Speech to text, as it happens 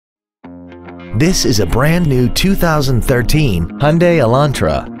This is a brand new 2013 Hyundai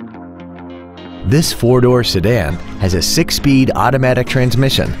Elantra. This four-door sedan has a 6-speed automatic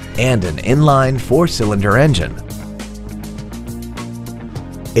transmission and an inline 4-cylinder engine.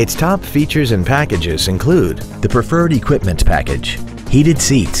 Its top features and packages include the Preferred Equipment Package, heated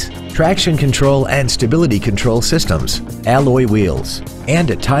seats, traction control and stability control systems, alloy wheels, and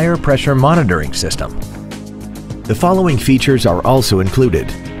a tire pressure monitoring system. The following features are also included: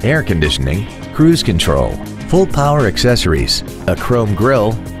 air conditioning, cruise control, full power accessories, a chrome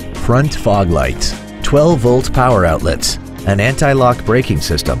grille, front fog lights, 12-volt power outlets, an anti-lock braking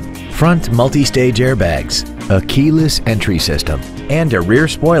system, front multi-stage airbags, a keyless entry system, and a rear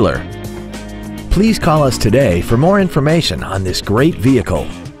spoiler. Please call us today for more information on this great vehicle.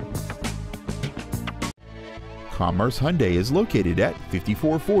 Commerce Hyundai is located at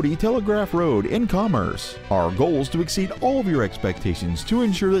 5440 Telegraph Road in Commerce. Our goal is to exceed all of your expectations to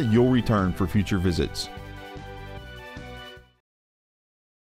ensure that you'll return for future visits.